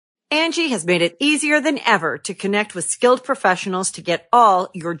Angie has made it easier than ever to connect with skilled professionals to get all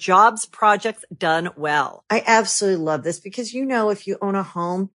your jobs projects done well. I absolutely love this because, if you own a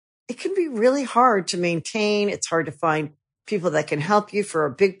home, it can be really hard to maintain. It's hard to find people that can help you for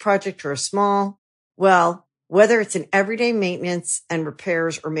a big project or a small. Well, whether it's in everyday maintenance and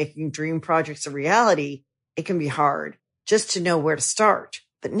repairs or making dream projects a reality, it can be hard just to know where to start.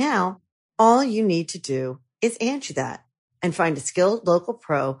 But now all you need to do is Angie that and find a skilled local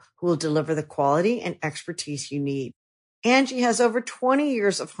pro who will deliver the quality and expertise you need. Angie has over 20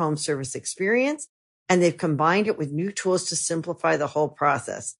 years of home service experience, and they've combined it with new tools to simplify the whole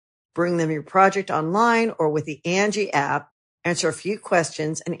process. Bring them your project online or with the Angie app, answer a few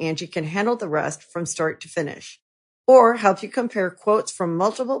questions, and Angie can handle the rest from start to finish. Or help you compare quotes from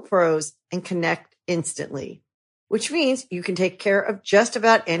multiple pros and connect instantly, which means you can take care of just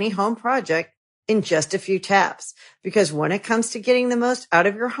about any home project in just a few taps. Because when it comes to getting the most out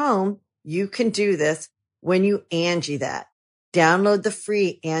of your home, you can do this when you Angie that. Download the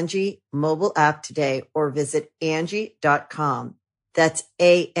free Angie mobile app today or visit Angie.com. That's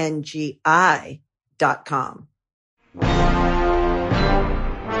ANGI.com.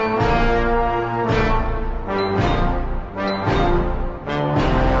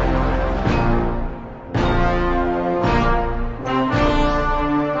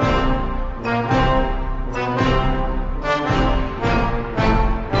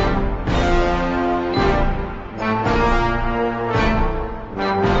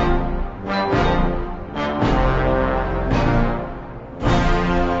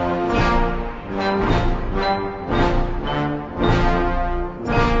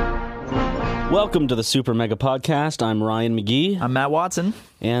 Welcome to the Super Mega Podcast. I'm Ryan McGee. I'm Matt Watson.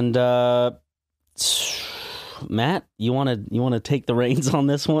 And Matt, you want to take the reins on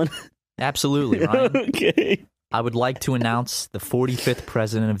this one? Absolutely, Ryan. Okay. I would like to announce the 45th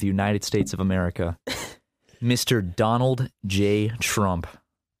President of the United States of America, Mr. Donald J. Trump.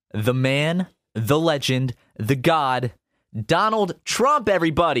 The man, the legend, the god, Donald Trump,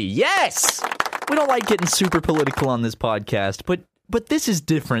 everybody. Yes! We don't like getting super political on this podcast, but this is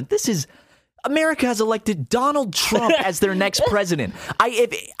different. This is... America has elected Donald Trump as their next president.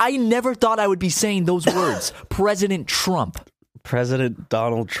 I never thought I would be saying those words. President Trump. President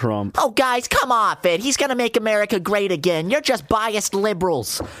Donald Trump. Oh, guys, come off it. He's going to make America great again. You're just biased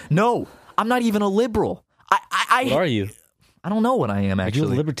liberals. No, I'm not even a liberal. What are you? I don't know what I am, actually. Are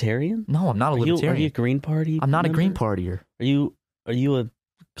you a libertarian? No, I'm not a libertarian. Are you a Green Party I'm not member? a Green Partier. Are you a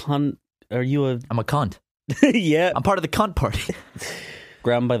cunt? I'm a cunt. Yeah. I'm part of the cunt party.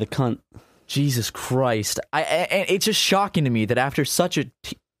 Grab him by the cunt. Jesus Christ. It's just shocking to me that after such a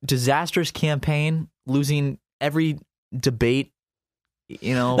disastrous campaign, losing every debate,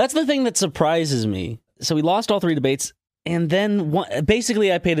 That's the thing that surprises me. So we lost all three debates, and then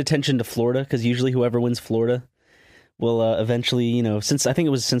basically I paid attention to Florida, because usually whoever wins Florida will eventually, since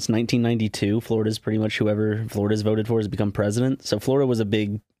 1992, Florida's pretty much whoever Florida's voted for has become president. So Florida was a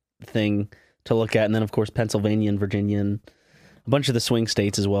big thing to look at, and then of course Pennsylvania and Virginia and a bunch of the swing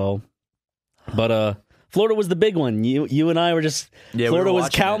states as well. But Florida was the big one. You and I were just Florida was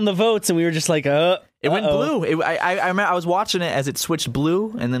counting the votes, and we were just like, it went blue. I remember I was watching it as it switched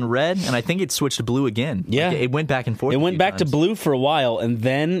blue and then red, and I think it switched to blue again. Yeah, like it went back and forth. It went back to blue for a while, and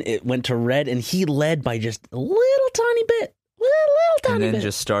then it went to red, and he led by just a little tiny bit, and then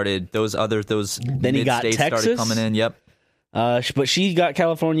just started those then he got Texas started coming in. Yep. But she got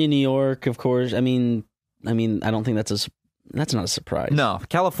California, New York, of course. I mean, I don't think that's not a surprise. No,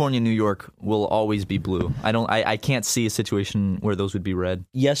 California, New York will always be blue. I can't see a situation where those would be red.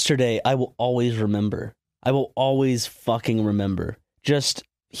 Yesterday, I will always remember. I will always fucking remember. Just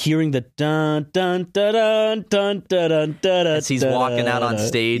hearing the dun dun dun dun dun dun dun as he's walking out on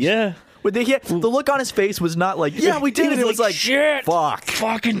stage. Yeah. But the look on his face was not like, yeah, we did it. It was like, shit, fuck.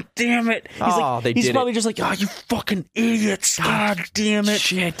 Fucking damn it. He's probably just like, oh, you fucking idiots. God damn it.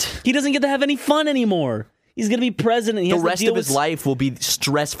 Shit. He doesn't get to have any fun anymore. He's going to be president. The rest of his life will be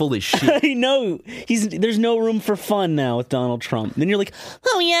stressful as shit. I know. There's no room for fun now with Donald Trump. Then you're like,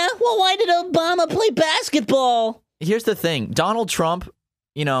 oh yeah, well, why did Obama play basketball? Here's the thing. Donald Trump,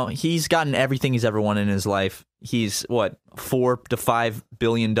 he's gotten everything he's ever wanted in his life. He's, $4 to $5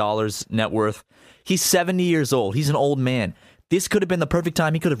 billion net worth. He's 70 years old. He's an old man. This could have been the perfect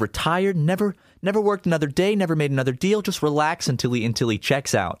time. He could have retired, never worked another day, never made another deal, just relax until he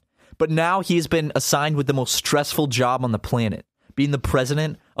checks out. But now he's been assigned with the most stressful job on the planet, being the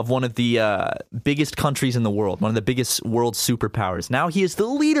president of one of the biggest countries in the world, one of the biggest world superpowers. Now he is the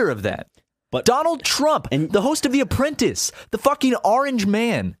leader of that. But Donald Trump, and the host of The Apprentice, the fucking orange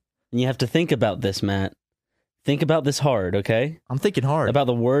man. And you have to think about this, Matt. think about this hard, okay? I'm thinking hard. About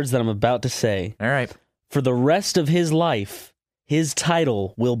the words that I'm about to say. All right. For the rest of his life, his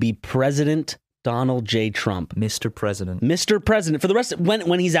title will be President Donald J. Trump. Mr. President. Mr. President. For the rest,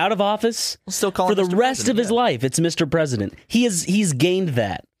 when he's out of office, We'll still call for him the Mr. rest President, of his yeah. life, it's Mr. President. He's gained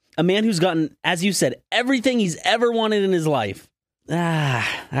that. A man who's gotten, as you said, everything he's ever wanted in his life. I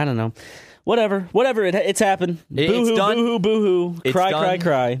don't know. Whatever. It's happened. It's Boo-hoo, done. boo-hoo, boo-hoo. It's Cry, done.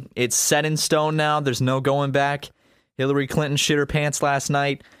 cry. It's set in stone now. There's no going back. Hillary Clinton shit her pants last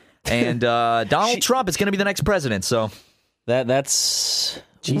night. And Donald Trump is going to be the next president. So That's...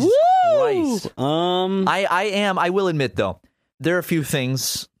 Jesus Woo! Christ. I will admit, though, there are a few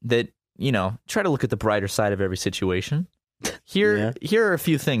things that, try to look at the brighter side of every situation. Here are a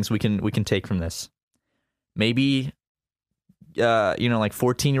few things we can take from this. Maybe, like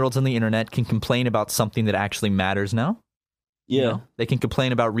 14-year-olds on the internet can complain about something that actually matters now. Yeah. They can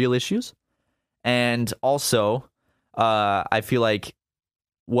complain about real issues. And also, I feel like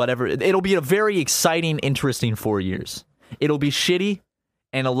it'll be a very exciting, interesting 4 years. It'll be shitty,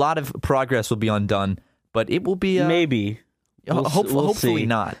 and a lot of progress will be undone, but it will be... Maybe. We'll hopefully see.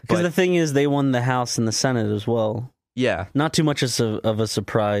 not. Because But the thing is, they won the House and the Senate as well. yeah, Not too much of a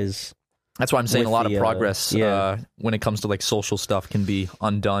surprise. that's why I'm saying With a lot the, of progress yeah. when it comes to like social stuff can be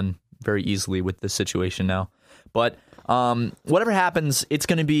undone very easily with this situation now. But whatever happens, it's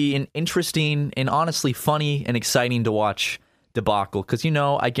going to be an interesting and honestly funny and exciting to watch debacle. Because,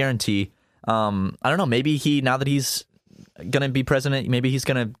 I guarantee, I don't know, maybe now that he's going to be president, maybe he's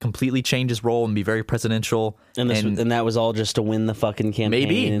going to completely change his role and be very presidential. And that was all just to win the fucking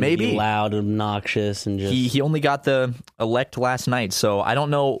campaign. Maybe. Be loud and obnoxious and just... He only got the elect last night, so I don't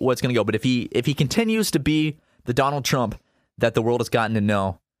know what's going to go. But if he continues to be the Donald Trump that the world has gotten to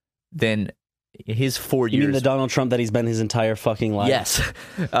know, then his 4 years... You mean the Donald Trump that he's been his entire fucking life? Yes.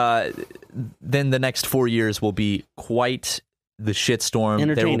 Then the next 4 years will be quite the shitstorm.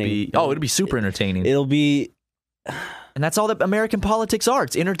 Entertaining. It'll be super entertaining. It'll be... And that's all that American politics are.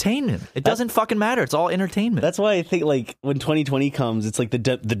 It's entertainment. It doesn't fucking matter. It's all entertainment. That's why I think, like, when 2020 comes, it's like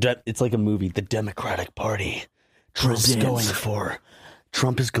it's like a movie. The Democratic Party. Trump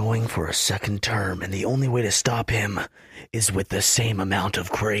is going for a second term, and the only way to stop him is with the same amount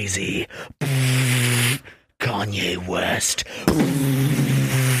of crazy. Kanye West.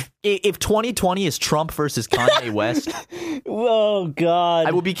 If 2020 is Trump versus Kanye West, Oh God!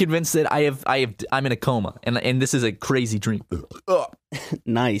 I will be convinced that I'm in a coma, and this is a crazy dream.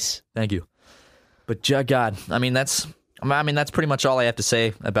 Nice. Thank you. But God, I mean that's pretty much all I have to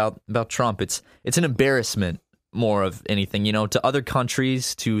say about Trump. It's an embarrassment more of anything, to other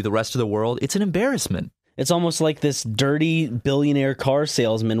countries, to the rest of the world. It's an embarrassment. It's almost like this dirty billionaire car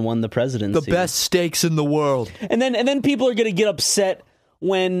salesman won the presidency. The best steaks in the world. And then people are gonna get upset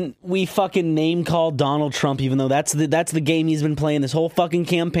when we fucking name call Donald Trump, even though that's the game he's been playing this whole fucking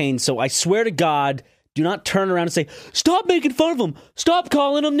campaign. So I swear to God, do not turn around and say, stop making fun of him. Stop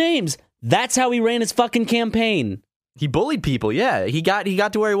calling him names. That's how he ran his fucking campaign. He bullied people. Yeah, he got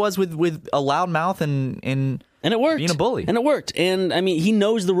to where he was with a loud mouth and it worked. Being a bully. And it worked. And I mean, he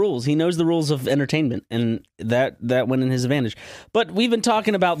knows the rules. He knows the rules of entertainment, and that went in his advantage. But we've been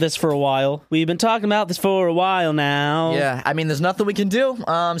talking about this for a while. Now. Yeah, I mean, there's nothing we can do.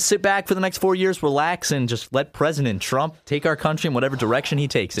 Sit back for the next 4 years, relax, and just let President Trump take our country in whatever direction he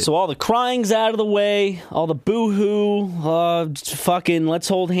takes it. So all the crying's out of the way, all the boo-hoo, fucking let's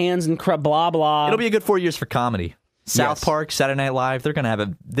hold hands and blah, blah. It'll be a good 4 years for comedy. South Park, Saturday Night Live, they're going to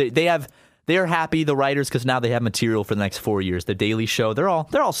have they are happy, the writers, because now they have material for the next 4 years. The Daily Show, they're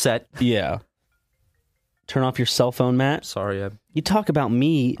all set. Yeah. Turn off your cell phone, Matt. Sorry, you talk about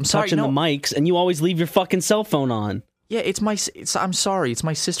me touching the mics, and you always leave your fucking cell phone on. Yeah, I'm sorry, it's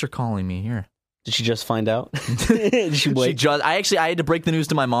my sister calling me here. Did she just find out? Did she wait? I had to break the news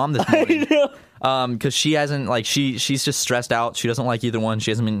to my mom this morning. Because she hasn't, she's just stressed out. She doesn't like either one.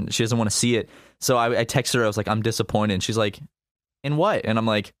 She doesn't want to see it. So I texted her. I was like, I'm disappointed. And she's like, in what? And I'm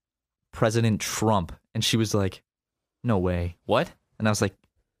like, President Trump. And she was like, no way. What? And I was like,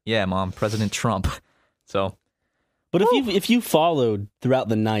 yeah, Mom, President Trump. So, but if you followed throughout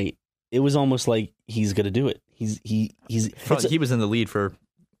the night, it was almost like he's gonna do it. He was in the lead for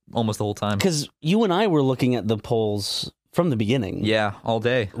almost the whole time. Because you and I were looking at the polls from the beginning. Yeah, all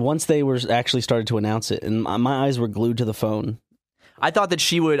day. Once they were actually started to announce it, and my eyes were glued to the phone. I thought that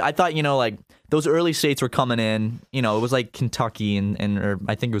she would. I thought, those early states were coming in. It was like Kentucky or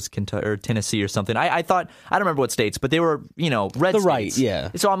I think it was Kentucky or Tennessee or something. I thought, I don't remember what states, but they were, red states. Right, yeah.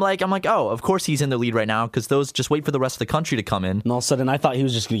 So I'm like, oh, of course he's in the lead right now, because those just wait for the rest of the country to come in. And all of a sudden, I thought he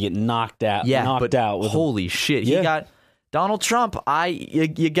was just going to get knocked out. Yeah, holy shit. He got Donald Trump.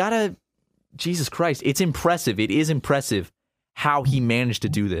 You gotta Jesus Christ, it's impressive. It is impressive how he managed to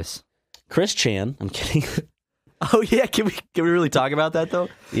do this. Chris Chan, I'm kidding. Oh yeah, can we really talk about that though?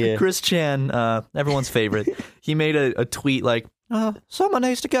 Yeah. Chris Chan, everyone's favorite. He made a tweet like, someone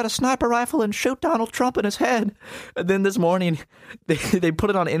needs to get a sniper rifle and shoot Donald Trump in his head. And then this morning, they put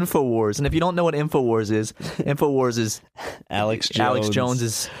it on InfoWars. And if you don't know what InfoWars is Alex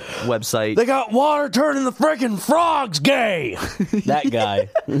Jones's website. They got water turning the freaking frogs gay. That guy.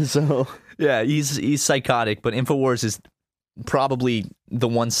 So Yeah, he's psychotic. But InfoWars is probably the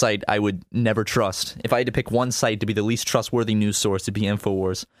one site I would never trust. If I had to pick one site to be the least trustworthy news source, it'd be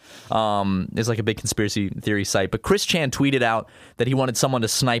InfoWars. It's like a big conspiracy theory site. But Chris Chan tweeted out that he wanted someone to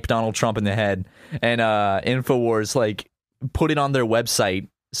snipe Donald Trump in the head, and InfoWars like put it on their website.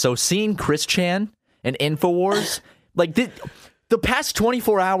 So seeing Chris Chan and InfoWars, like the past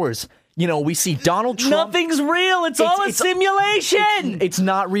 24 hours, you know, we see Donald Trump. nothing's real. It's all a simulation. It's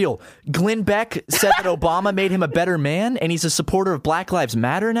not real. Glenn Beck said that Obama made him a better man, and he's a supporter of Black Lives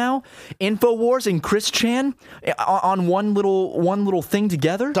Matter now. InfoWars and Chris Chan on one little thing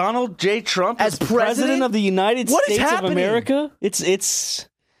together. Donald J. Trump As as president of the United What is States of happening? America. It's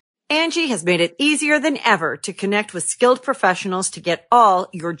Angie has made it easier than ever to connect with skilled professionals to get all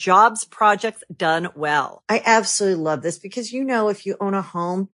your jobs projects done well. I absolutely love this because, you know, if you own a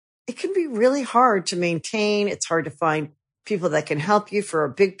home, it can be really hard to maintain. It's hard to find people that can help you for a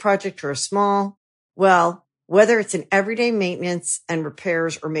big project or a small. Well, whether it's in everyday maintenance and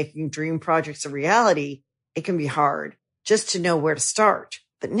repairs or making dream projects a reality, it can be hard just to know where to start.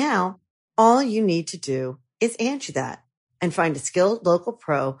 But now all you need to do is Angie that and find a skilled local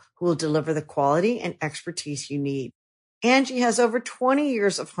pro who will deliver the quality and expertise you need. Angie has over 20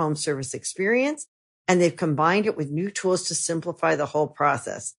 years of home service experience, and they've combined it with new tools to simplify the whole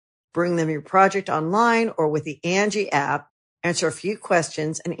process. Bring them your project online or with the Angie app, answer a few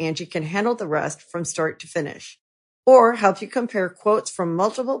questions, and Angie can handle the rest from start to finish. Or help you compare quotes from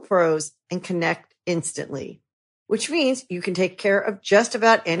multiple pros and connect instantly, which means you can take care of just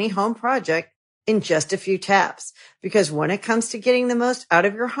about any home project in just a few taps. Because when it comes to getting the most out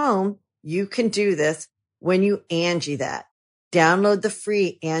of your home, you can do this when you Angie that. Download the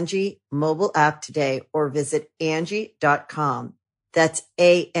free Angie mobile app today or visit Angie.com. That's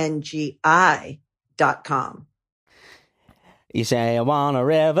ANGI.com. You say I want a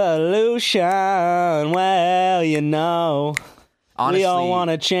revolution. Well, you know, Honestly, we all want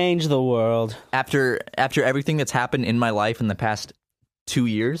to change the world. after everything that's happened in my life in the past 2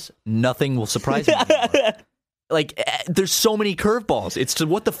 years, nothing will surprise me anymore. Like, there's so many curveballs. It's just,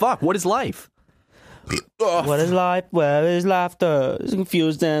 what the fuck? What is life? What is life? Where is laughter? It's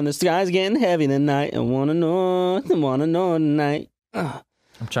confused and the sky's getting heavy tonight. I wanna know tonight.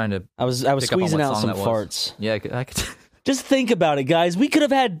 I'm trying to. I was pick up on squeezing what out song some that was. farts. Yeah, I could. Just think about it, guys. We could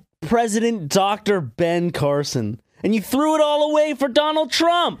have had President Dr. Ben Carson, and you threw it all away for Donald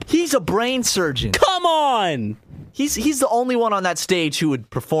Trump. He's a brain surgeon. Come on. He's the only one on that stage who had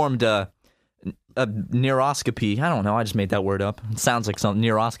performed a neuroscopy. I don't know. I just made that word up. It sounds like some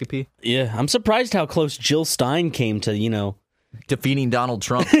neuroscopy. Yeah, I'm surprised how close Jill Stein came to, Defeating Donald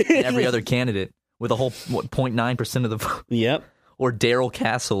Trump and every other candidate with a whole 0.9% of the vote. Yep. Or Daryl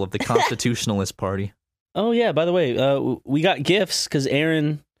Castle of the Constitutionalist Party. Oh, yeah, by the way, we got gifts because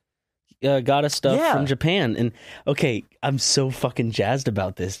Aaron got us stuff Yeah. from Japan. And, okay, I'm so fucking jazzed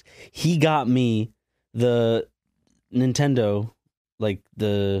about this. He got me the Nintendo, like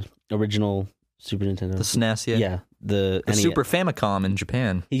the original Super Nintendo. The SNES, yeah. Yeah, the The NES. Super Famicom in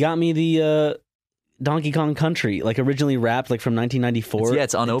Japan. He got me the Donkey Kong Country, like originally wrapped, like from 1994.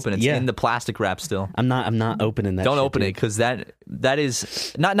 It's unopened. It's in the plastic wrap still. I'm not opening that. Don't shit, open it dude. because that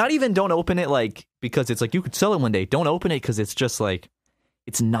is not even don't open it like because it's like you could sell it one day. Don't open it because it's just like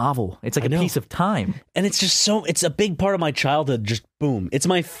it's novel. It's like I a know. piece of time. And it's just it's a big part of my childhood. Just boom, it's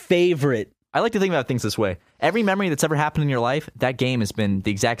my favorite. I like to think about things this way. Every memory that's ever happened in your life, that game has been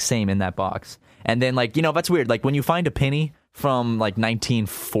the exact same in that box. And then like that's weird. Like when you find a penny from like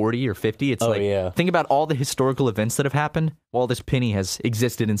 1940 or 50, it's yeah. think about all the historical events that have happened while this penny has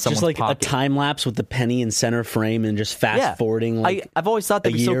existed in someone's Just like pocket. a time lapse with the penny in center frame and just fast forwarding. Like I've always thought a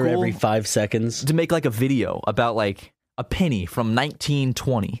that'd be so year cool every 5 seconds. to make like a video about like a penny from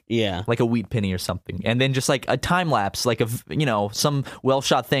 1920. Yeah, Like a wheat penny or something, and then just like a time lapse, like some well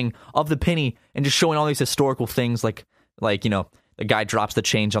shot thing of the penny, and just showing all these historical things, like the guy drops the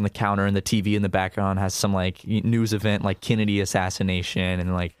change on the counter, and the TV in the background has some like news event, like Kennedy assassination,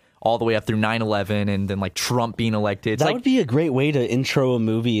 and like all the way up through 9/11, and then like Trump being elected. It's that like would be a great way to intro a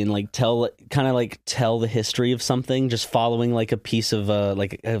movie and like tell the history of something, just following like a piece of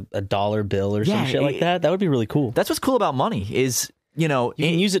like a dollar bill or some Yeah, shit like that. That would be really cool. that's what's cool about money is you know, You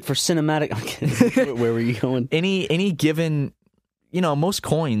can use it for cinematic. Okay. Where were you going? any given, you know, most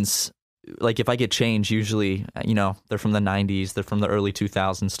coins, like if I get change, usually, you know, they're from the 90s, they're from the early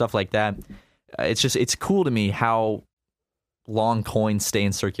 2000s, stuff like that. It's cool to me how long coins stay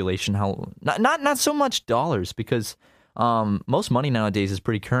in circulation. How not so much dollars, because most money nowadays is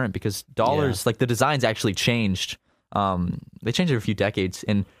pretty current, because dollars, like the designs actually changed. They changed every few decades,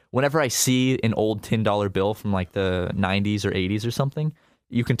 and whenever I see an old $10 bill from like the 90s or 80s or something,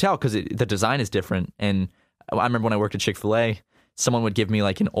 you can tell because the design is different. And I remember when I worked at Chick-fil-A, someone would give me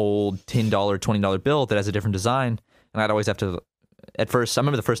like an old $10, $20 bill that has a different design, and I'd always have to. At first, I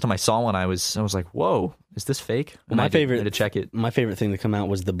remember the first time I saw one, I was like, "Whoa, is this fake?" Well, my favorite had to check it. My favorite thing to come out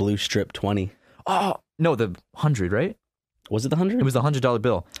was the blue strip 20. Oh no, the 100, right? Was it the 100? It was the $100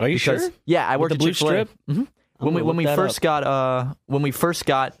 bill. Are you sure? Yeah, I worked With the at Chick-fil-A. blue strip? Mm-hmm. When we first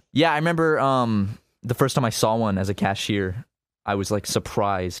got yeah, I remember the first time I saw one as a cashier, I was like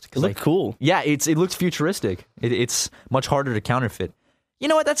surprised. It looked cool. Yeah, it looks futuristic. It's much harder to counterfeit. You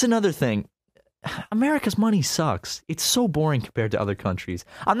know what? That's another thing. America's money sucks. It's so boring compared to other countries.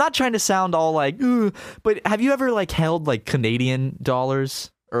 I'm not trying to sound all like, "Ugh," but have you ever like held like Canadian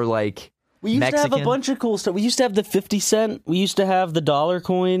dollars or like We used Mexican? to have a bunch of cool stuff. We used to have the 50 cent. We used to have the dollar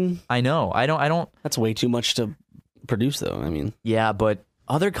coin. I know. I don't. That's way too much to produce, though. I mean, Yeah, but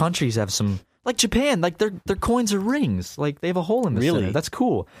other countries have some, like Japan, like their coins are rings. Like they have a hole in the Really? center. That's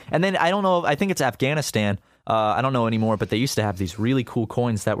cool. And then I don't know. I think it's Afghanistan. I don't know anymore, but they used to have these really cool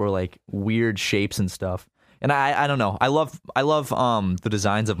coins that were like weird shapes and stuff. And I don't know. I love the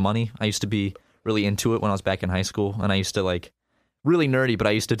designs of money. I used to be really into it when I was back in high school, and I used to like really nerdy, but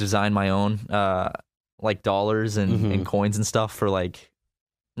I used to design my own like dollars and coins and stuff for like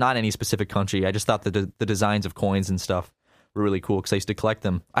not any specific country. I just thought that the designs of coins and stuff were really cool because I used to collect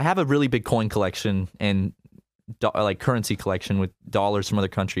them. I have a really big coin collection and like currency collection with dollars from other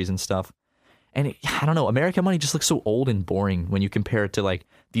countries and stuff. And I don't know, American money just looks so old and boring when you compare it to like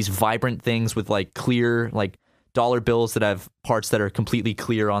these vibrant things with like clear like dollar bills that have parts that are completely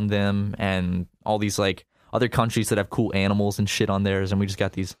clear on them, and all these like other countries that have cool animals and shit on theirs, and we just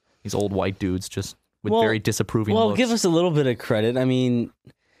got these old white dudes just with very disapproving looks. give us a little bit of credit. I mean,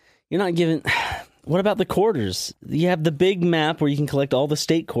 you're not giving... What about the quarters? You have the big map where you can collect all the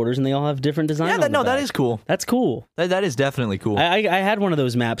state quarters, and they all have different designs. Yeah, on the that back. is cool. That's cool. That is definitely cool. I had one of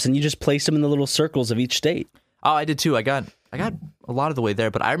those maps, and you just placed them in the little circles of each state. Oh, I did too. I got a lot of the way there,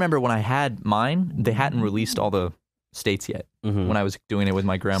 but I remember when I had mine, they hadn't released all the states yet when I was doing it with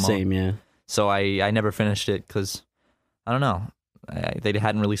my grandma. Same, yeah. So I never finished it because, I don't know, they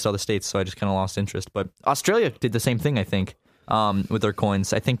hadn't released all the states, so I just kind of lost interest. But Australia did the same thing, I think, with their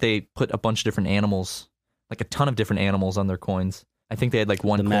coins. I think they put a bunch of different animals, like a ton of different animals on their coins. I think they had like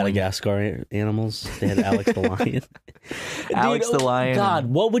one The coin. Madagascar animals. They had Alex the lion. Alex Dude, the lion. God,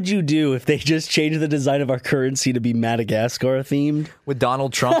 what would you do if they just changed the design of our currency to be Madagascar themed? With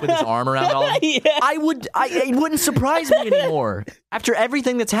Donald Trump with his arm around all. Yeah. It wouldn't surprise me anymore. After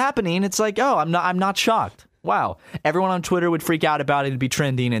everything that's happening, it's like, oh, I'm not shocked. Wow. Everyone on Twitter would freak out about it, it'd be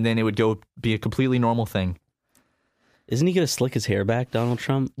trending, and then it would go be a completely normal thing. Isn't he going to slick his hair back, Donald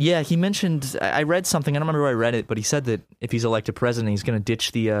Trump? Yeah, he mentioned, I read something, I don't remember where I read it, but he said that if he's elected president, he's going to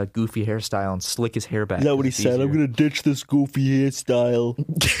ditch the goofy hairstyle and slick his hair back. Is that what he said? I'm going to ditch this goofy hairstyle.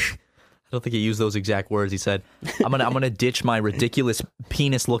 I don't think he used those exact words. He said, I'm gonna ditch my ridiculous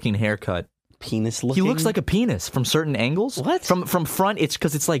penis-looking haircut. Penis looking? He looks like a penis from certain angles. What? From front, it's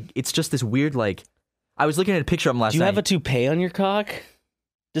because it's just this weird, like, I was looking at a picture of him last Do you night. have a toupee on your cock?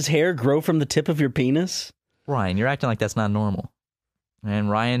 Does hair grow from the tip of your penis? Ryan, you're acting like that's not normal. And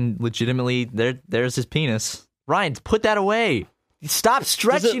Ryan, legitimately, there's his penis. Ryan, put that away. Stop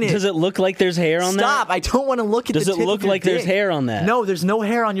stretching it. Does it look like there's hair on that? Stop. I don't want to look at Does the it tip look of your like there's dick. hair on that? No, there's no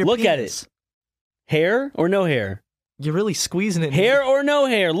hair on your Look penis. at it. Hair or no hair? You're really squeezing it. Hair or no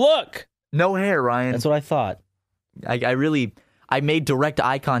hair? Look. No hair, Ryan. That's what I thought. I made direct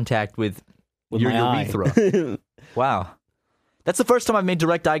eye contact with your my urethra. Wow. That's the first time I've made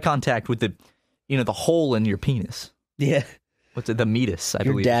direct eye contact with the hole in your penis. Yeah. What's it? The meatus, I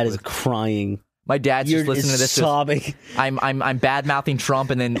Your believe. dad it's is with. crying. My dad's You're just listening to this. sobbing. I'm bad mouthing Trump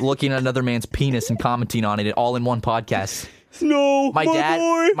and then looking at another man's penis and commenting on it all in one podcast. No,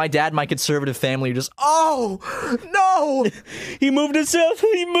 My dad, my conservative family are just, oh no. He moved to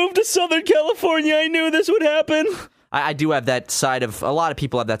Southern California. I knew this would happen. I do have that side of, a lot of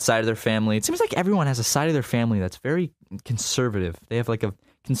people have that side of their family. It seems like everyone has a side of their family that's very conservative. They have like a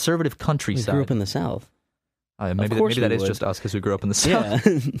conservative We countryside. grew up in the South. Maybe course that we is would. just us because we grew up in the South.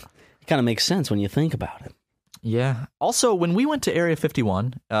 Yeah. It kind of makes sense when you think about it. Yeah. Also, when we went to Area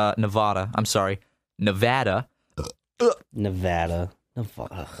 51, Nevada, Nevada.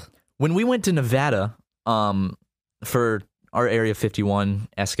 When we went to Nevada for our Area 51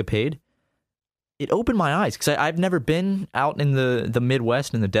 escapade, it opened my eyes because I've never been out in the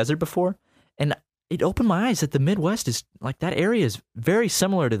Midwest in the desert before, and it opened my eyes that the Midwest is like that area is very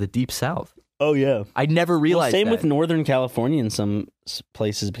similar to the Deep South. Oh yeah, I never realized. Same that. with Northern California in some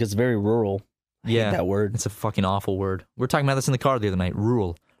places because it's very rural. I hate that word. It's a fucking awful word. We were talking about this in the car the other night.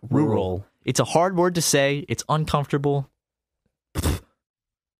 Rural. It's a hard word to say. It's uncomfortable.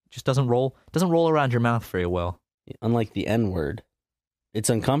 Just doesn't roll around your mouth very well. Unlike the N word, it's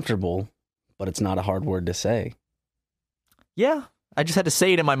uncomfortable, but it's not a hard word to say. Yeah, I just had to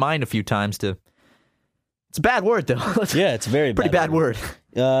say it in my mind a few times to. It's a bad word though. Yeah, it's a very pretty bad word.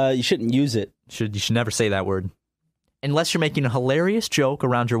 You shouldn't use it. You should never say that word. Unless you're making a hilarious joke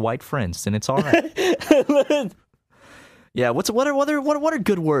around your white friends, then it's all right. Yeah, what are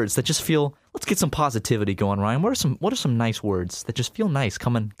good words that just feel? Let's get some positivity going, Ryan. What are some nice words that just feel nice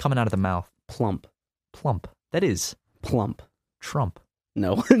coming out of the mouth? Plump. That is plump. Trump.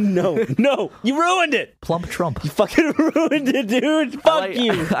 No, you ruined it. Plump Trump. You fucking ruined it, dude. Fuck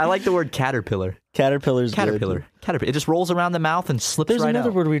you. I like the word caterpillar. Caterpillar. It just rolls around the mouth and slips There's right out. There's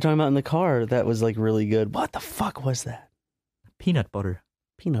another word we were talking about in the car that was like really good. What the fuck was that? Peanut butter.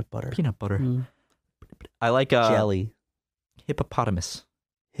 Mm. I like jelly. Hippopotamus.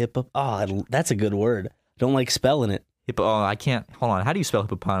 That's a good word. Don't like spelling it. I can't. Hold on. How do you spell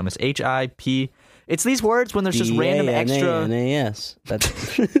hippopotamus? HIP. It's these words when there's just random extra. N-A-S.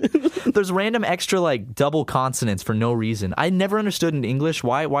 There's random extra like double consonants for no reason. I never understood in English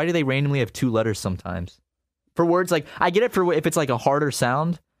why do they randomly have two letters sometimes for words like I get it for if it's like a harder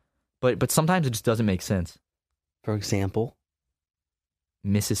sound, but sometimes it just doesn't make sense. For example,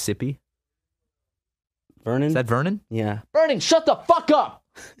 Mississippi. Vernon. Is that Vernon? Yeah. Vernon, shut the fuck up.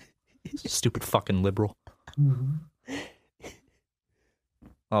 Stupid fucking liberal.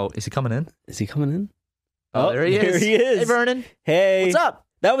 Oh, is he coming in? Oh, there he is. Hey, Vernon. Hey. What's up?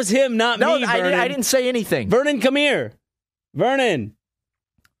 That was him, not me, Vernon. I didn't say anything. Vernon, come here. Vernon,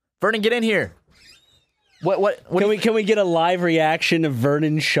 get in here. What can we get a live reaction of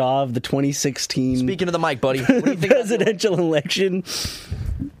Vernon Shaw of the 2016 Speaking of the mic, buddy. What do you think presidential election?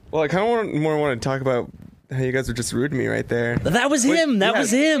 Well, I kind of want to talk about how you guys were just rude to me right there. That was him. That was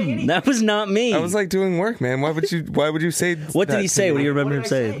him. That was not me. I was like doing work, man. Why would you say? What did he say? What do you remember him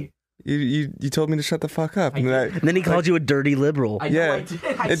saying? You told me to shut the fuck up, and then he called you a dirty liberal. I did.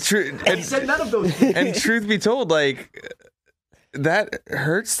 I said none of those things. And truth be told, like that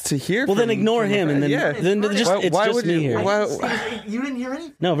hurts to hear. Well, then ignore him, and then it's just me here. You didn't hear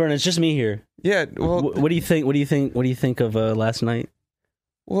anything? No, Vernon, it's just me here. Yeah. Well, what do you think? What do you think of last night?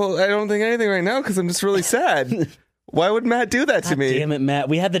 Well, I don't think anything right now because I'm just really sad. Why would Matt do that to me? Damn it, Matt.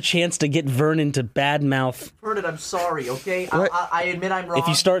 We had the chance to get Vernon to badmouth. Vernon, I'm sorry, okay? I admit I'm wrong. If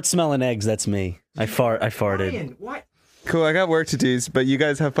you start smelling eggs, that's me. I farted. Ryan, what? Cool, I got work to do, but you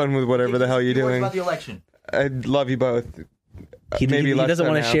guys have fun with whatever the hell you're doing. About the election. I love you both. He doesn't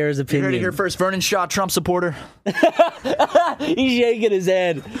want to share his opinion. You heard it here first. Vernon Shaw, Trump supporter. He's shaking his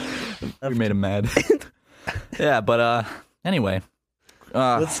head. We made him mad. Yeah, but anyway.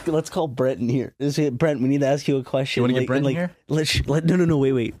 Let's call Brent in here. Brent, we need to ask you a question. You want to get Brent in here? No,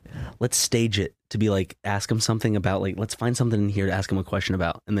 wait. Let's stage it to be like, ask him something about, like, let's find something in here to ask him a question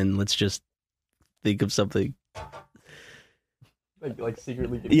about, and then let's just think of something. Like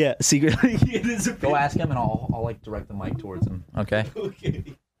secretly. Yeah, secretly. Go ask him, and I'll like direct the mic towards him. Okay.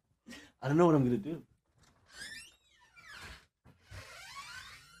 Okay. I don't know what I'm gonna do.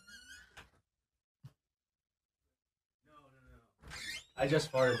 I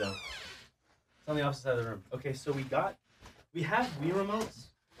just farted though. It's on the opposite side of the room. Okay, so we have Wii remotes,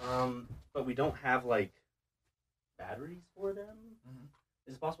 but we don't have like batteries for them. Mm-hmm.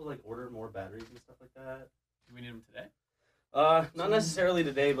 Is it possible to like order more batteries and stuff like that? Do we need them today? Not necessarily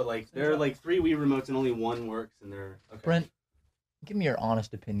today, but like there are like 3 Wii remotes and only one works, and they're okay. Brent, give me your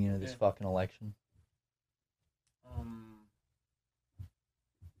honest opinion of this fucking election.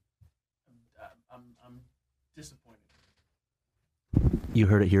 I'm disappointed. You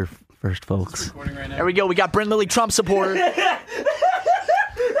heard it here first, folks. Recording right now. There we go. We got Brent Lilly, Trump supporter. Fucking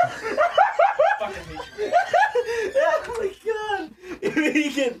hate you. Oh my god!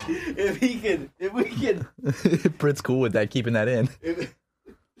 If we can. Brent's cool with that, keeping that in.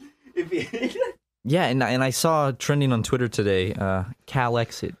 Yeah, and I saw trending on Twitter today, Cal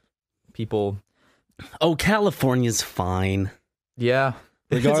exit. People. Oh, California's fine. Yeah.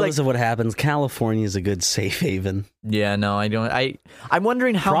 Regardless of what happens, California is a good safe haven. Yeah, no, I don't. I'm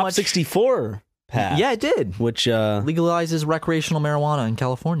wondering how Prop much 64 passed. Yeah, it did. Which Legalizes recreational marijuana in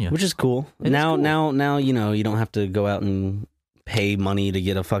California. which is cool. Now you know you don't have to go out and pay money to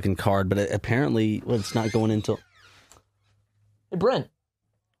get a fucking card, but apparently it's not going until. Hey Brent,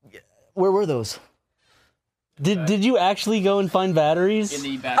 where were those? Did you actually go and find batteries? In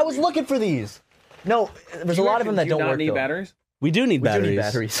the I battery. was looking for these. No, there's a lot of them that Do you don't not work. need though. batteries? We do need We do batteries. need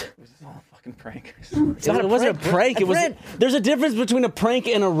batteries. This is all a fucking prank. It wasn't a prank. It was. There's a difference between a prank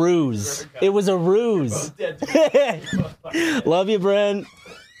and a ruse. It was a ruse. Love you, Brent.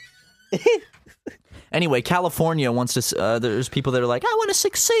 Anyway, California wants to. There's people that are like, I want to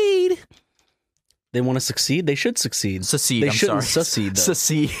succeed. They want to succeed. They should succeed. Secede. They I'm shouldn't sorry. succeed. Though.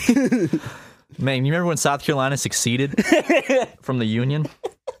 Secede. Man, you remember when South Carolina succeeded from the Union?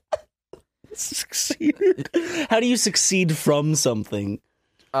 Succeeded. How do you succeed from something?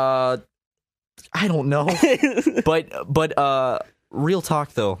 I don't know. but real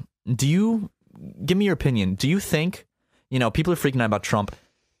talk though, give me your opinion. Do you think, people are freaking out about Trump.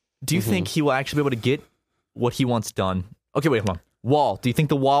 Do you think he will actually be able to get what he wants done? Okay, wait, hold on. Wall. Do you think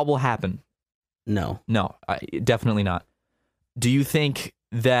the wall will happen? No. No, definitely not. Do you think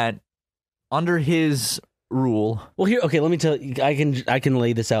that under his rule, Well, here. Okay, let me tell you. I can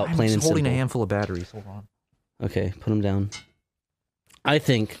lay this out I'm plain just and holding simple. a handful of batteries. Hold on. Okay, put them down. I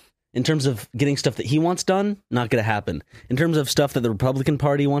think in terms of getting stuff that he wants done, not going to happen. In terms of stuff that the Republican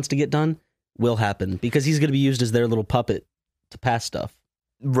Party wants to get done, will happen because he's going to be used as their little puppet to pass stuff.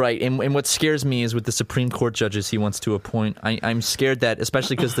 Right, and what scares me is with the Supreme Court judges he wants to appoint. I'm scared that,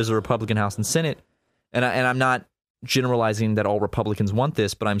 especially because there's a Republican House and Senate, and I'm not generalizing that all Republicans want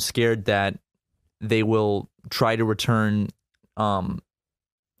this, but I'm scared that they will try to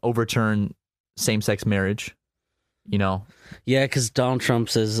overturn same-sex marriage. Yeah, because Donald Trump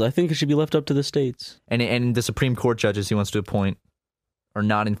says I think it should be left up to the states. And the Supreme Court judges he wants to appoint are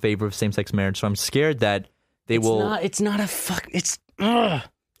not in favor of same-sex marriage. So I'm scared that they will. It's not a fuck. It's. Ugh.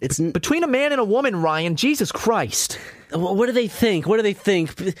 It's. Between a man and a woman, Ryan, Jesus Christ. What do they think? What do they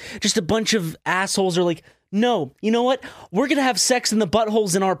think? Just a bunch of assholes are like, no, you know what? We're gonna have sex in the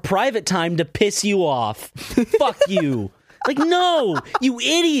buttholes in our private time to piss you off. Fuck you. Like, no, you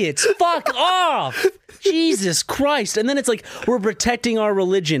idiots. Fuck off. Jesus Christ. And then it's like, we're protecting our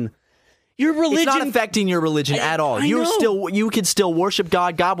religion. Your religion. It's not affecting your religion at all. I know. You can still worship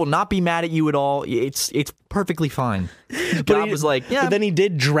God. God will not be mad at you at all. It's perfectly fine. God was like, yeah. But then he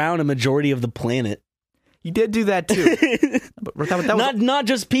did drown a majority of the planet. He did do that too. But that was Not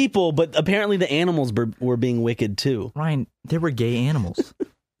just people, but apparently the animals were being wicked too. Ryan, there were gay animals.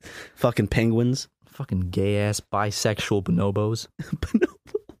 Fucking penguins. Fucking gay ass bisexual bonobos.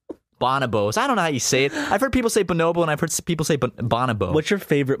 Bonobos. I don't know how you say it. I've heard people say bonobo and I've heard people say bonobo. What's your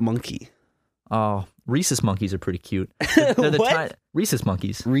favorite monkey? Oh, Rhesus monkeys are pretty cute. They're the What? Rhesus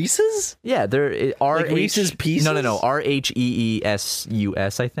monkeys. Reese's? Yeah, they're Reese's Pieces? No,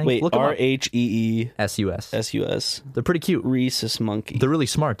 RHEESUS. I think. Wait, Look 'em up. RHEESUS. SUS. They're pretty cute. Rhesus monkey. They're really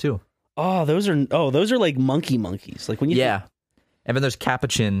smart too. Those are like monkeys. Like when you Yeah. And then there's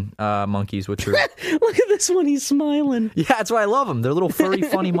capuchin monkeys, which are look at this one, he's smiling. yeah, that's why I love them. They're little furry,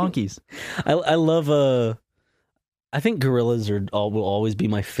 funny monkeys. I love I think gorillas will always be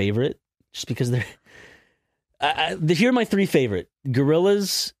my favorite, just because they're. Here are my three favorite: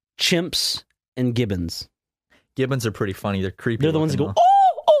 gorillas, chimps, and gibbons. Gibbons are pretty funny. They're creepy. They're the ones that looking, go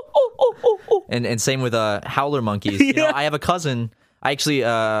oh. And same with howler monkeys. You know, Yeah. I have a cousin. I actually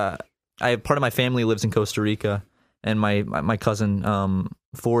part of my family lives in Costa Rica, and my cousin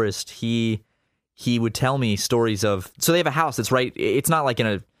Forrest, he would tell me stories of. So they have a house that's right. It's not like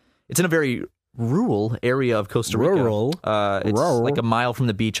it's in a very rural area of Costa Rica. It's Rural. like a mile from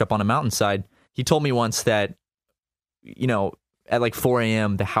the beach up on a mountainside. He told me once that, at like 4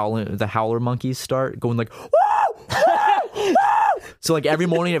 a.m. the howler monkeys start going like, woo! Woo! So like every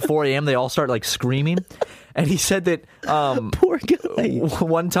morning at 4 a.m. they all start like screaming. And he said that Poor guy.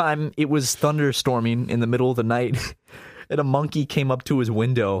 one time it was thunderstorming in the middle of the night, and a monkey came up to his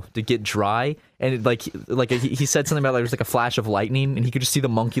window to get dry, and he said something about like there was like a flash of lightning, and he could just see the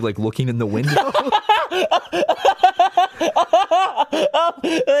monkey like looking in the window.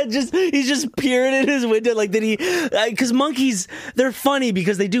 He's just peering in his window like that. Because monkeys, they're funny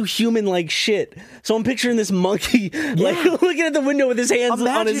because they do human like shit. So I'm picturing this monkey like looking at the window with his hands on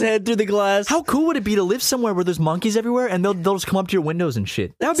Imagine- his head through the glass. How cool would it be to live somewhere where there's monkeys everywhere, and they'll just come up to your windows and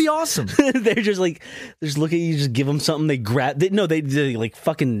shit? That would be awesome. They're just like, they just look at you, just give them something. They grab. They like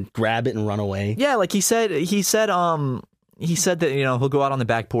fucking grab it and run away. Yeah, like he said that he'll go out on the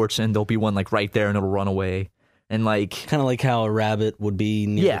back porch and there'll be one like right there and it'll run away. And like Kind of like how a rabbit would be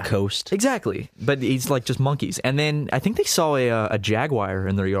near the coast. Exactly. But he's like just monkeys. And then I think they saw a jaguar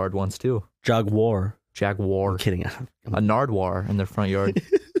in their yard once too. Jaguar. Jaguar. I'm kidding. A Nardwar in their front yard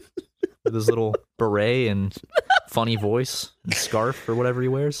with his little beret and funny voice and scarf or whatever he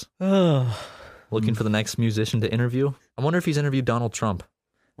wears. Looking for the next musician to interview. I wonder if he's interviewed Donald Trump.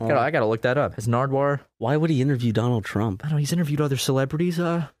 I gotta look that up. Has Nardwar? Why would he interview Donald Trump? I don't know. He's interviewed other celebrities.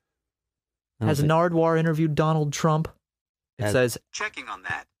 Has Nardwar interviewed Donald Trump? It says checking on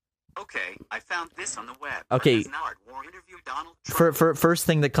that. Okay, I found this on the web. Okay. Has Nardwar interviewed Donald Trump? For first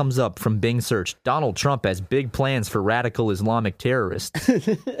thing that comes up from Bing search, Donald Trump has big plans for radical Islamic terrorists.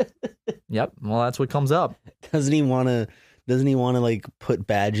 Yep. Well, that's what comes up. Doesn't he want to like put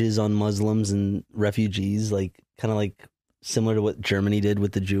badges on Muslims and refugees, like kind of like similar to what Germany did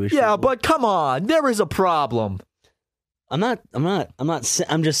with the Jewish Yeah, people? but come on, there is a problem. I'm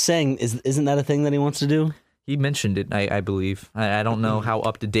just saying, isn't that a thing that he wants to do? He mentioned it, I believe. I don't know how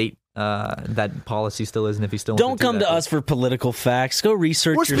up to date that policy still is, and if he still Don't come to us for political facts. Go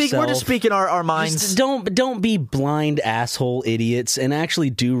research yourself. We're just speaking our minds. Just don't be blind asshole idiots, and actually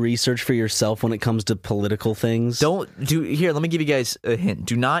do research for yourself when it comes to political things. Here, let me give you guys a hint.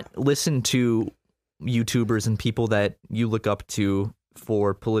 Do not listen to YouTubers and people that you look up to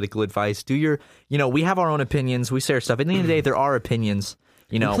for political advice. We have our own opinions. We say our stuff. At the end of the day, there are opinions.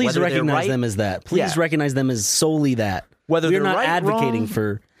 Please recognize them as that. Please recognize them as solely that. Whether we're they're not right, advocating wrong.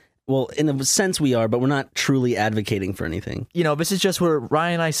 for. Well, in a sense we are, but we're not truly advocating for anything. This is just where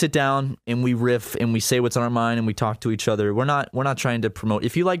Ryan and I sit down and we riff and we say what's on our mind and we talk to each other. We're not trying to promote.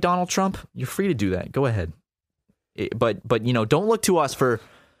 If you like Donald Trump, you're free to do that. Go ahead. But don't look to us for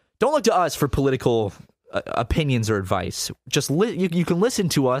political opinions or advice. Just you can listen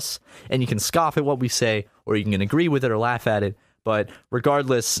to us and you can scoff at what we say, or you can agree with it or laugh at it. But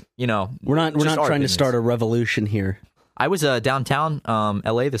regardless, we're not trying to start a revolution here. I was downtown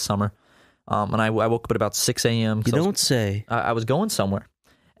LA this summer, and I woke up at about 6 a.m. You don't say. I was going somewhere,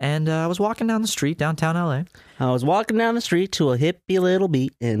 and I was walking down the street downtown LA. I was walking down the street to a hippie little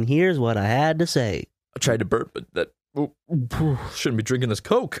beat, and here's what I had to say. I tried to burp, but shouldn't be drinking this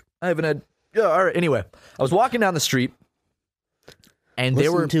Coke. I haven't had. Yeah, all right. Anyway, I was walking down the street, and Listen they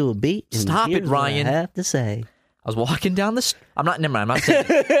were to a beat. And Stop it, here's what Ryan. I have to say. I was walking down the. Never mind. I'm not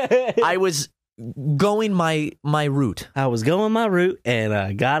saying. I was going my route. I was going my route, and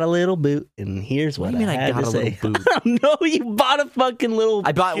I got a little boot, and here's what do you mean I had got to a say. little boot? I don't know. You bought a fucking little.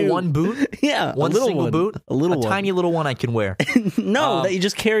 I bought shoe. one boot. Yeah, One a little single one. boot. A little a one. tiny little one I can wear. No, that you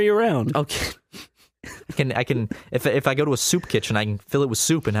just carry around. Okay. I can if I go to a soup kitchen, I can fill it with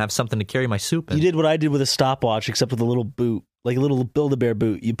soup and have something to carry my soup in. You did what I did with a stopwatch, except with a little boot, like a little Build-A-Bear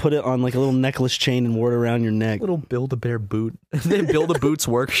boot. You put it on like a little necklace chain and wore it around your neck. Little Build-A-Bear boot. They Build a Boots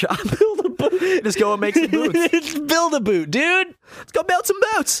workshop. Build a boot. Just go and make some boots. It's Build-A-Boot, dude. Let's go build some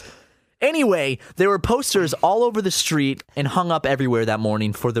boots. Anyway, there were posters all over the street and hung up everywhere that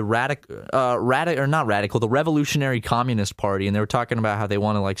morning for the the Revolutionary Communist Party, and they were talking about how they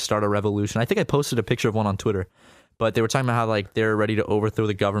want to start a revolution. I think I posted a picture of one on Twitter, but they were talking about how they're ready to overthrow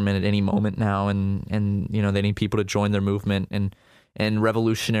the government at any moment now, and they need people to join their movement and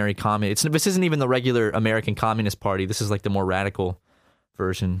revolutionary communist. This isn't even the regular American Communist Party. This is like the more radical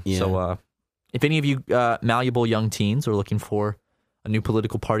version. Yeah. So, if any of you malleable young teens are looking for a new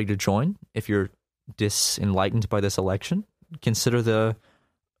political party to join, if you're disenlightened by this election, consider the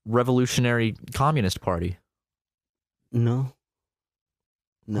Revolutionary Communist Party. No.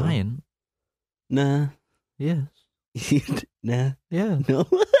 Ryan. Nah. Yes. Nah. Yeah. No.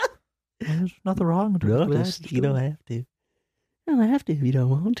 There's nothing wrong with No, that. just, you don't have to. You don't have to if you don't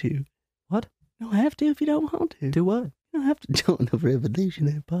want to. What? You don't have to if you don't want to. Do what? You don't have to join the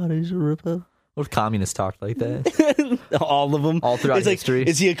Revolutionary Party's Republic. What if communists talked like that? All of them. All throughout It's like, history.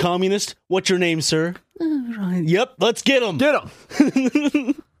 is he a communist? What's your name, sir? Ryan. Yep, let's get him. Get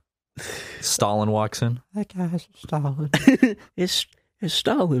him! Stalin walks in. That guy's Stalin. It's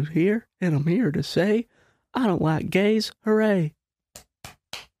Stalin here, and I'm here to say I don't like gays. Hooray.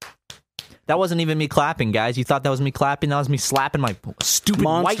 That wasn't even me clapping, guys. You thought that was me clapping? That was me slapping my stupid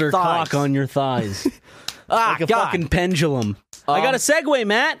Monster white thighs. cock on your thighs. Like a fucking pendulum. I got a segue,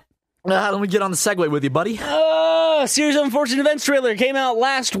 Matt. Let me get on the segue with you, buddy. Series of Unfortunate Events trailer came out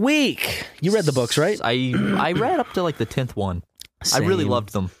last week. You read the books, right? I read up to the 10th one. I really Same.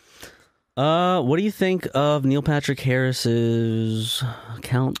 loved them. What do you think of Neil Patrick Harris's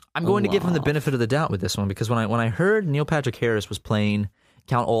Count I'm going to give him the Olaf? benefit of the doubt with this one because when I heard Neil Patrick Harris was playing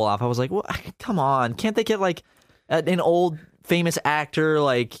Count Olaf, I was like, well, come on, can't they get an old famous actor,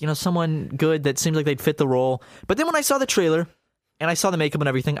 someone good that seems like they'd fit the role? But then when I saw the trailer and I saw the makeup and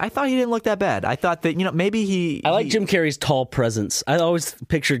everything, I thought he didn't look that bad. I thought that maybe he. I like Jim Carrey's tall presence. I always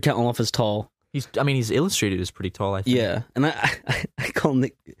pictured Count Olaf as tall. He's illustrated as pretty tall. I think. Yeah, and I call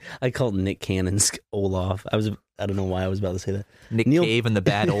Nick. I called Nick Cannon's Olaf. I don't know why I was about to say that. Nick Neil- Cave and the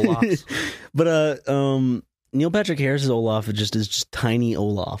Bad Olafs. But Neil Patrick Harris's Olaf is just tiny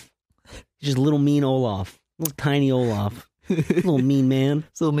Olaf. He's just little mean Olaf. Little tiny Olaf. Little mean man.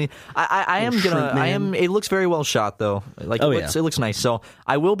 So me, I am Little gonna. shrimp I man. am. It looks very well shot though. Like Oh, it looks nice. So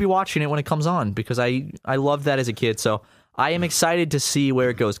I will be watching it when it comes on because I loved that as a kid. So I am excited to see where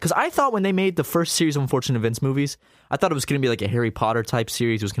it goes. Because I thought when they made the first series of Unfortunate Events movies, I thought it was going to be like a Harry Potter type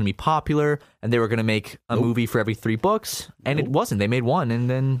series. It was going to be popular, and they were going to make a movie for every 3 books, and it wasn't. They made one, and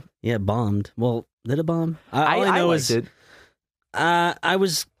then Yeah, it bombed. Well, did it bomb? All I I know liked is it. I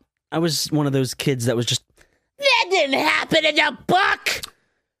was one of those kids that was just That didn't happen in the book.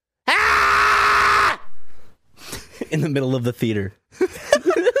 Ah! in the middle of the theater.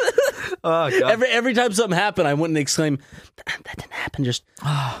 Oh god. Every time something happened, I wouldn't exclaim, "That didn't happen." Just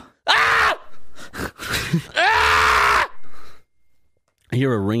ah! I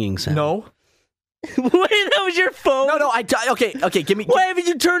hear a ringing sound. No. Wait, that was your phone. No. Okay. Give me. Why haven't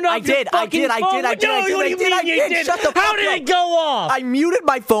you turned off? I did. Your fucking phone? No, what do you mean you did? Shut the fuck How did up. it go off? I muted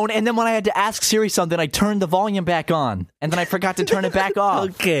my phone, and then when I had to ask Siri something, I turned the volume back on, and then I forgot to turn it back off.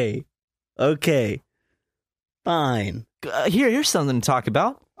 Okay, fine. Here's something to talk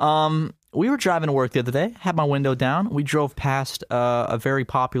about. We were driving to work the other day. Had my window down. We drove past a very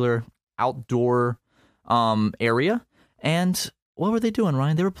popular outdoor area, and what were they doing,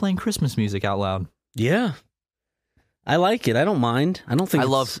 Ryan? They were playing Christmas music out loud. Yeah, I like it. I don't mind. I don't think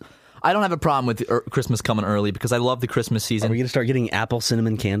I don't have a problem with Christmas coming early because I love the Christmas Are season. we gonna start getting apple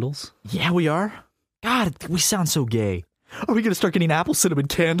cinnamon candles? Yeah, we are. God, we sound so gay. Are we gonna start getting apple cinnamon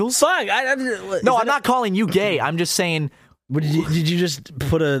candles? Fuck! No, I'm not calling you gay. I'm just saying. Did you just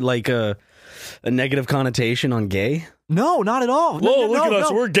put a negative connotation on gay? No, not at all. No,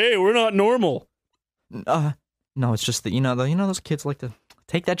 We're gay. We're not normal. No, it's just that those kids like to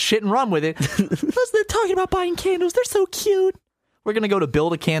take that shit and run with it. They're talking about buying candles. They're so cute. We're gonna go to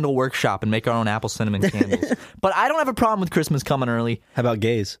Build a Candle Workshop and make our own apple cinnamon candles. But I don't have a problem with Christmas coming early. How about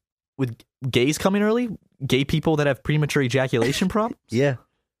gays? With gays coming early, gay people that have premature ejaculation problems. Yeah.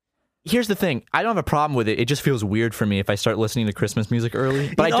 Here's the thing: I don't have a problem with it. It just feels weird for me if I start listening to Christmas music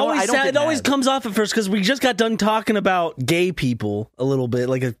early. But I don't get it always mad. comes off at first because we just got done talking about gay people a little bit,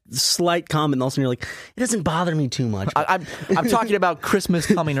 like a slight comment. And all of a sudden you're like, it doesn't bother me too much. I'm talking about Christmas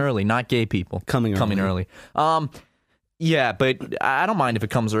coming early, not gay people Coming early. Yeah, but I don't mind if it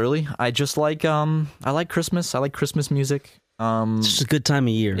comes early. I just like I like Christmas. I like Christmas music. It's just a good time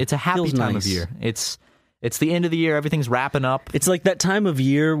of year. It's a happy Feels time nice. of year. It's the end of the year. Everything's wrapping up. It's like that time of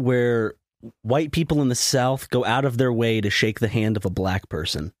year where white people in the South go out of their way to shake the hand of a black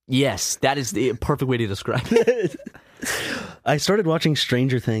person. Yes, that is the perfect way to describe it. I started watching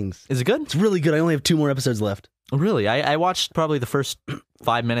Stranger Things. Is it good? It's really good. I only have 2 more episodes left. Really? I watched probably the first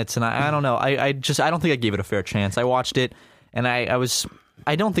 5 minutes, and I don't know. I don't think I gave it a fair chance. I watched it, and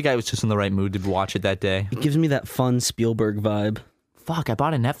I don't think I was just in the right mood to watch it that day. It gives me that fun Spielberg vibe. Fuck, I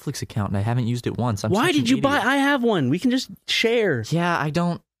bought a Netflix account, and I haven't used it once. Why such did an you idiot. buy? I have one. We can just share. Yeah, I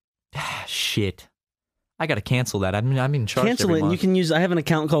don't. Shit. I gotta cancel that. I'm being charged Cancel every it. And month. you can use. I have an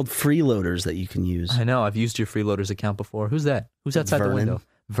account called Freeloaders that you can use. I know. I've used your Freeloaders account before. Who's that? Who's outside the Vernon. window?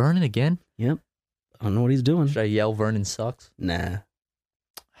 Vernon again? Yep. I don't know what he's doing. Should I yell Vernon sucks? Nah.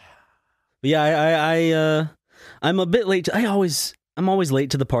 But yeah, I'm a bit late. I'm always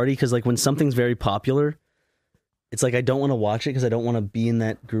late to the party because like when something's very popular, it's like I don't want to watch it because I don't want to be in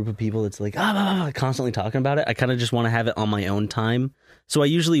that group of people that's like constantly talking about it. I kind of just want to have it on my own time. So I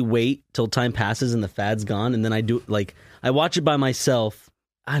usually wait till time passes and the fad's gone, and then I watch it by myself.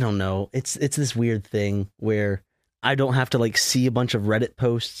 I don't know. It's this weird thing where I don't have to like see a bunch of Reddit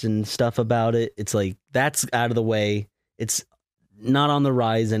posts and stuff about it. It's like that's out of the way. It's not on the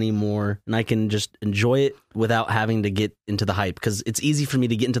rise anymore, and I can just enjoy it without having to get into the hype, because it's easy for me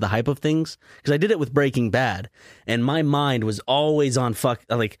to get into the hype of things because I did it with Breaking Bad, and my mind was always on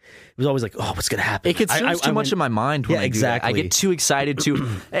it was always like, oh, what's gonna happen? It consumes too much of my mind when Yeah, I do that. I exactly. get too excited to.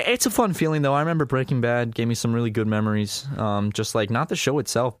 It's a fun feeling though. I remember Breaking Bad gave me some really good memories. Just like not the show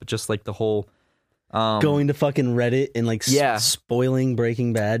itself, but just like the whole. Going to fucking Reddit and like Yeah. spoiling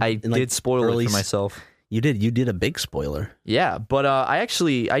Breaking Bad. I in, like, did spoil early it for myself. You did a big spoiler. Yeah, but I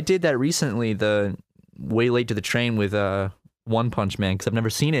did that recently. The Way Late to the Train with One Punch Man, because I've never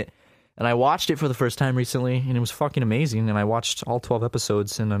seen it, and I watched it for the first time recently, and it was fucking amazing. And I watched all 12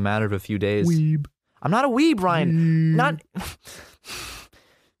 episodes in a matter of a few days. Weeb. I'm not a weeb, Ryan. Not.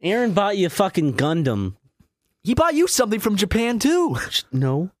 Aaron bought you a fucking Gundam. He bought you something from Japan too.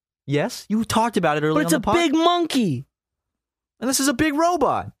 No, Yes, you talked about it but earlier. it's a big monkey. and this is a big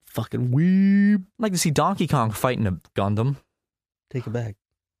robot. Fucking weeb. I'd like to see Donkey Kong fighting a Gundam. Take it back.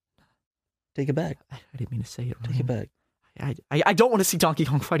 Take it back. I didn't mean to say it. Take it back. I don't want to see Donkey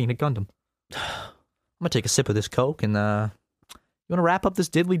Kong fighting a Gundam. I'm gonna take a sip of this Coke and you want to wrap up this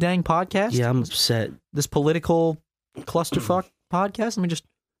diddly dang podcast? Yeah, I'm upset. This political clusterfuck podcast. Let me just.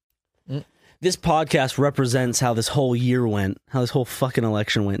 This podcast represents how this whole year went, how this whole fucking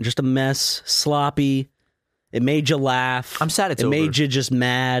election went. Just a mess, sloppy. It made you laugh. I'm sad it's over. It made you just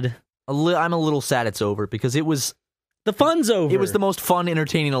mad. I'm a little sad it's over because it was the fun's over. It was the most fun,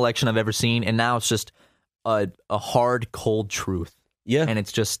 entertaining election I've ever seen, and now it's just a hard, cold truth. Yeah, and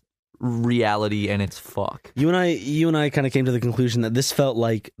it's just reality, and it's fuck. You and I kind of came to the conclusion that this felt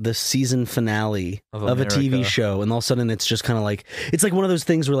like the season finale of a TV show, and all of a sudden it's just kind of like it's like one of those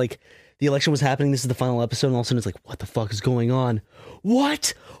things where like the election was happening. This is the final episode, and all of a sudden it's like, what the fuck is going on?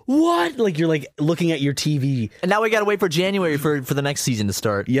 What? Like you're like looking at your TV, and now we gotta wait for January for the next season to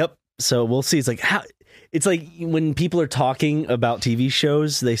start. Yep. So we'll see. It's like how. It's like when people are talking about TV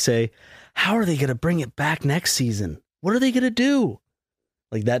shows, they say, how are they going to bring it back next season? What are they going to do?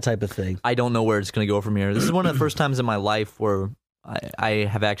 Like that type of thing. I don't know where it's going to go from here. This is one of the first times in my life where I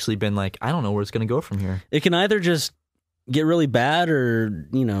have actually been like, I don't know where it's going to go from here. It can either just get really bad or,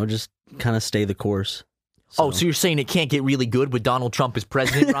 just kind of stay the course. So you're saying it can't get really good with Donald Trump as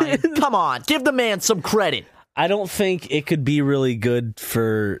president, Ryan? Come on, give the man some credit. I don't think it could be really good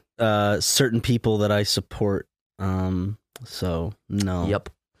for certain people that I support. So, no. Yep,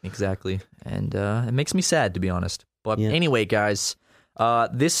 exactly. And it makes me sad, to be honest. But anyway, guys,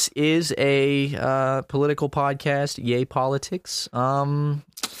 this is a political podcast. Yay, politics. And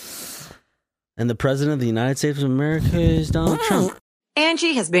the president of the United States of America is Donald Trump.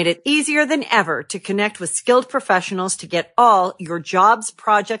 Angie has made it easier than ever to connect with skilled professionals to get all your jobs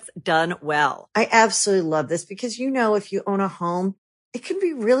projects done well. I absolutely love this because, if you own a home, it can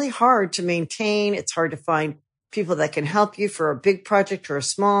be really hard to maintain. It's hard to find people that can help you for a big project or a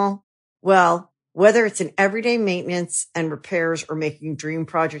small. Well, whether it's in everyday maintenance and repairs or making dream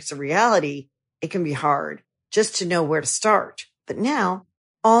projects a reality, it can be hard just to know where to start. But now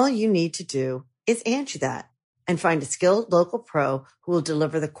all you need to do is Angie that and find a skilled local pro who will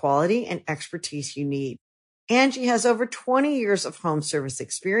deliver the quality and expertise you need. Angie has over 20 years of home service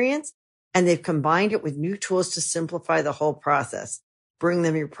experience, and they've combined it with new tools to simplify the whole process. Bring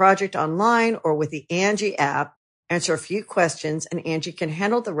them your project online or with the Angie app, answer a few questions, and Angie can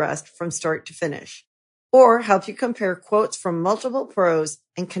handle the rest from start to finish. Or help you compare quotes from multiple pros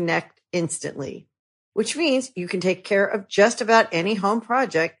and connect instantly, which means you can take care of just about any home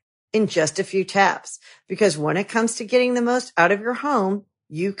project in just a few taps. Because when it comes to getting the most out of your home,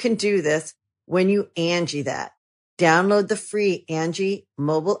 you can do this when you Angie that. Download the free Angie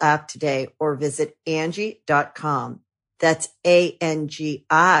mobile app today or visit Angie.com. That's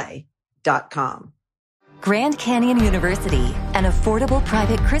ANGI.com. Grand Canyon University, an affordable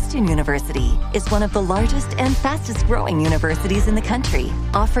private Christian university, is one of the largest and fastest growing universities in the country,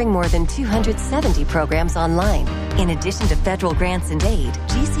 offering more than 270 programs online. In addition to federal grants and aid,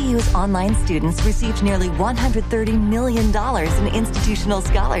 GCU's online students received nearly $130 million in institutional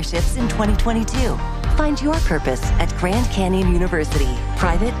scholarships in 2022. Find your purpose at Grand Canyon University.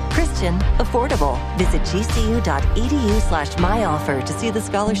 Private, Christian, affordable. Visit gcu.edu/myoffer to see the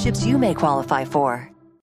scholarships you may qualify for.